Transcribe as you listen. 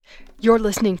You're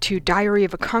listening to Diary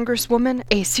of a Congresswoman,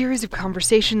 a series of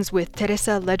conversations with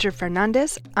Teresa Leger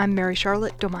Fernandez. I'm Mary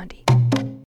Charlotte Domandi.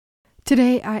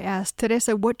 Today, I asked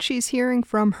Teresa what she's hearing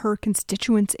from her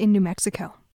constituents in New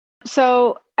Mexico.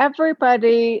 So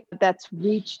everybody that's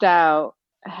reached out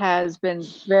has been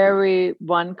very,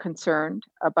 concerned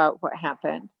about what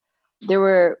happened. They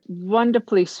were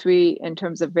wonderfully sweet in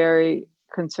terms of very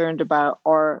concerned about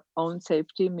our own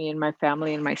safety, me and my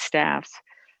family and my staffs.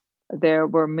 There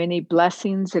were many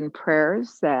blessings and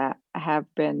prayers that have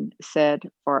been said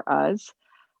for us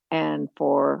and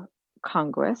for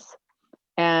Congress.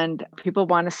 And people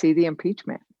want to see the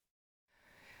impeachment.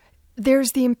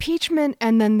 There's the impeachment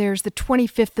and then there's the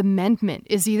 25th Amendment.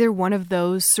 Is either one of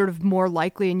those sort of more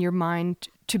likely in your mind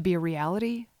to be a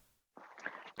reality?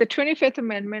 The 25th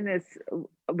Amendment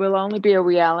will only be a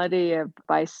reality if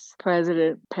Vice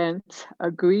President Pence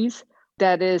agrees.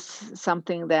 That is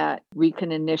something that we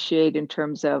can initiate in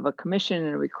terms of a commission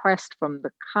and a request from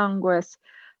the Congress.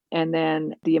 And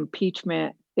then the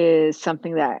impeachment is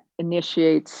something that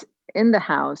initiates in the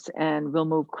House and will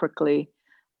move quickly.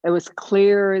 It was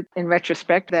clear in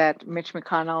retrospect that Mitch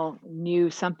McConnell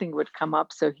knew something would come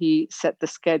up, so he set the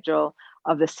schedule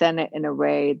of the Senate in a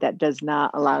way that does not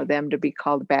allow them to be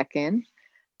called back in.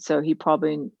 So he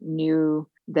probably knew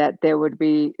that there would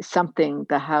be something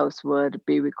the House would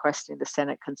be requesting the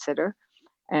Senate consider.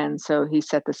 And so he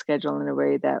set the schedule in a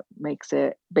way that makes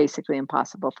it basically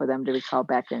impossible for them to be called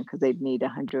back in because they'd need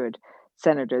 100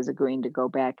 senators agreeing to go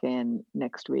back in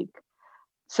next week.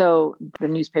 So the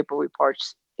newspaper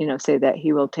reports, say that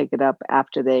he will take it up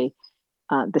after the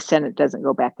Senate doesn't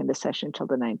go back into session until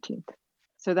the 19th.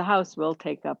 So the House will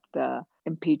take up the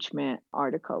impeachment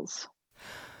articles.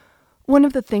 One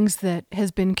of the things that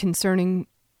has been concerning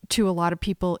to a lot of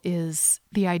people is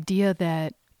the idea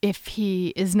that if he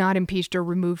is not impeached or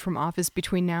removed from office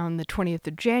between now and the 20th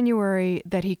of January,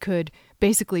 that he could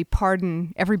basically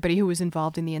pardon everybody who was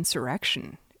involved in the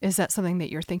insurrection. Is that something that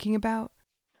you're thinking about?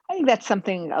 I think that's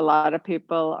something a lot of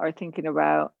people are thinking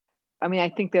about. I mean, I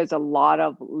think there's a lot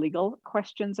of legal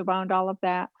questions around all of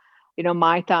that.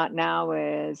 My thought now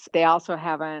is they also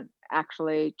haven't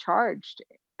actually charged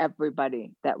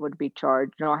everybody that would be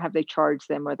charged, nor have they charged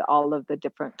them with all of the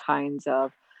different kinds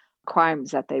of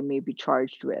crimes that they may be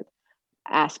charged with.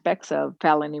 Aspects of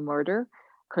felony murder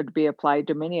could be applied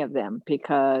to many of them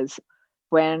because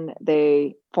when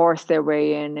they forced their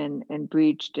way in and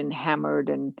breached and hammered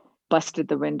and busted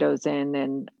the windows in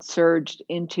and surged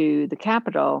into the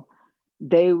Capitol,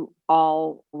 they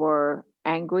all were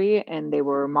angry and they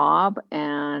were a mob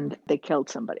and they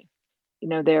killed somebody.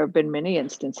 There have been many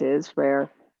instances where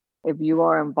if you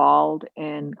are involved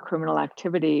in criminal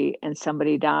activity and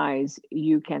somebody dies,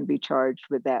 you can be charged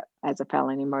with that as a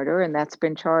felony murder. And that's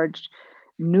been charged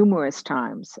numerous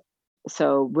times.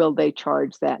 So will they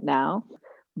charge that now?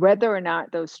 Whether or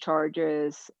not those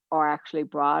charges are actually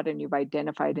brought and you've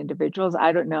identified individuals,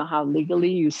 I don't know how legally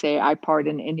you say, I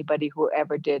pardon anybody who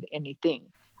ever did anything.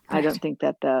 Right. I don't think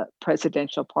that the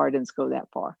presidential pardons go that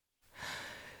far.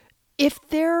 If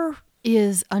there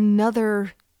is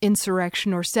another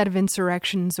insurrection or set of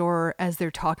insurrections, or as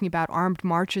they're talking about armed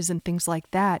marches and things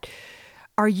like that,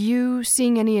 are you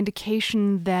seeing any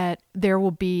indication that there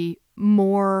will be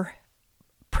more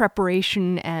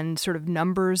preparation and sort of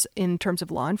numbers in terms of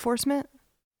law enforcement?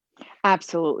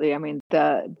 Absolutely. I mean,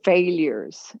 the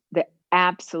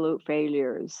absolute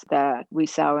failures that we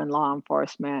saw in law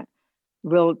enforcement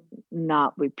will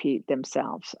not repeat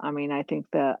themselves. I mean, I think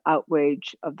the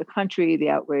outrage of the country,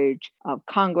 the outrage of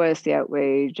Congress, the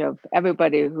outrage of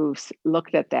everybody who's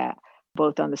looked at that,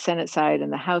 both on the Senate side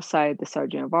and the House side, the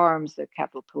Sergeant of Arms, the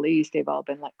Capitol Police, they've all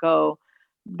been let go.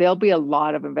 There'll be a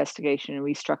lot of investigation and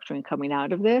restructuring coming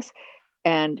out of this.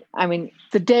 And I mean,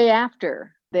 the day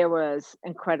after, there was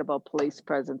incredible police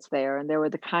presence there, and there were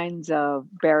the kinds of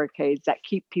barricades that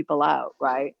keep people out,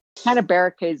 right? Kind of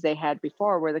barricades they had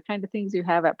before were the kind of things you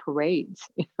have at parades.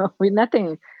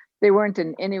 They weren't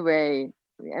in any way,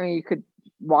 you could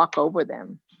walk over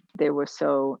them. They were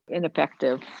so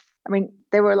ineffective. I mean,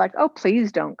 they were like, oh,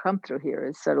 please don't come through here.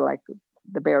 It's sort of like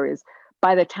the barriers.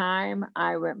 By the time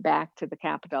I went back to the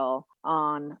Capitol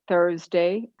on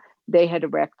Thursday, they had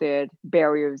erected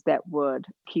barriers that would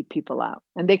keep people out.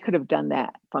 And they could have done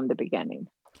that from the beginning.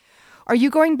 Are you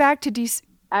going back to D.C.?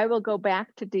 I will go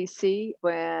back to D.C.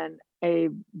 when a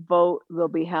vote will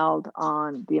be held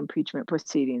on the impeachment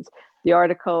proceedings. The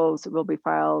articles will be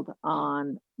filed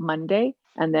on Monday,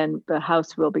 and then the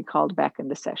House will be called back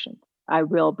into session. I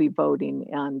will be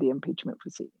voting on the impeachment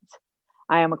proceedings.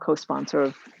 I am a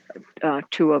co-sponsor of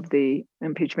two of the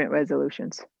impeachment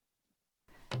resolutions.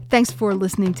 Thanks for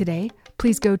listening today.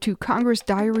 Please go to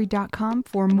congressdiary.com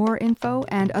for more info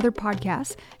and other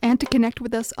podcasts and to connect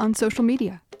with us on social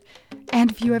media.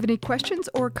 And if you have any questions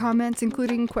or comments,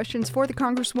 including questions for the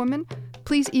Congresswoman,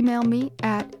 please email me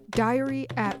at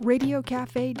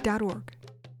diary@radiocafe.org.